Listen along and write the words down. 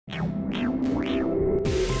Hi,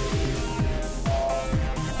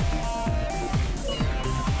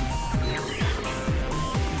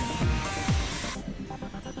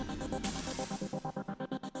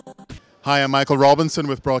 I'm Michael Robinson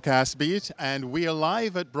with Broadcast Beat, and we are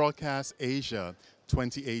live at Broadcast Asia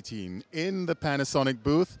 2018 in the Panasonic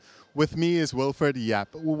booth. With me is Wilfred Yap.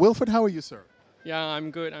 Wilfred, how are you, sir? Yeah,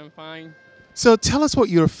 I'm good. I'm fine. So tell us what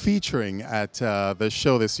you're featuring at the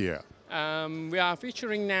show this year. We are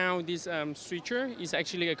featuring now this switcher. It's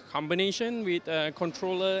actually a combination with a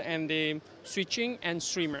controller and the switching and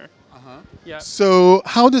streamer. Yeah. So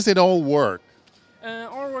how does it all work?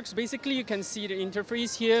 All works basically. You can see the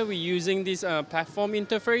interface here. We're using this platform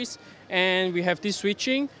interface, and we have this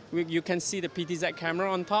switching. You can see the PTZ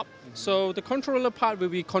camera on top. So the controller part will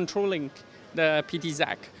be controlling the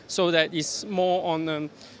PTZ, so that it's more on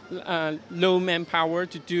low manpower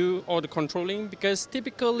to do all the controlling, because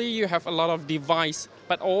typically you have a lot of device,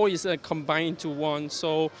 but all is combined into one.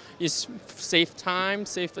 So it's save time,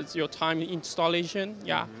 save your time in installation.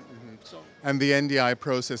 Yeah. And the NDI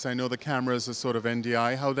process, I know the cameras are sort of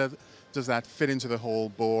NDI. How does that fit into the whole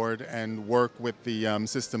board and work with the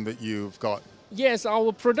system that you've got? Yes,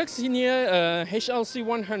 our products in here, HLC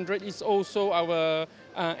 100 is also our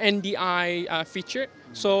NDI feature.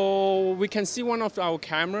 So we can see one of our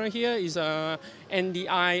camera here is a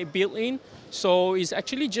NDI built-in. So it's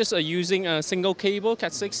actually just using a single cable,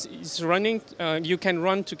 Cat6 is running. You can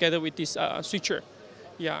run together with this switcher.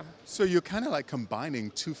 Yeah. So you're kind of like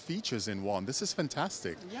combining two features in one. This is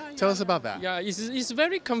fantastic. Tell us about that. Yeah, it's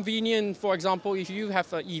very convenient. For example, if you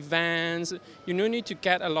have events, you don't need to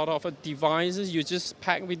get a lot of devices. You just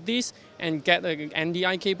pack with this and get an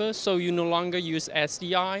NDI cable, so you no longer use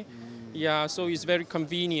SDI. Yeah, so it's very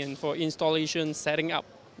convenient for installation, setting up.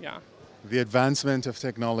 Yeah. The advancement of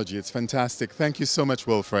technology, it's fantastic. Thank you so much,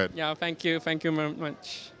 Wilfred. Yeah, thank you very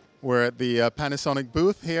much. We're at the Panasonic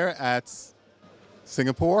booth here at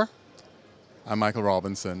Singapore. I'm Michael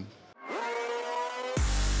Robinson.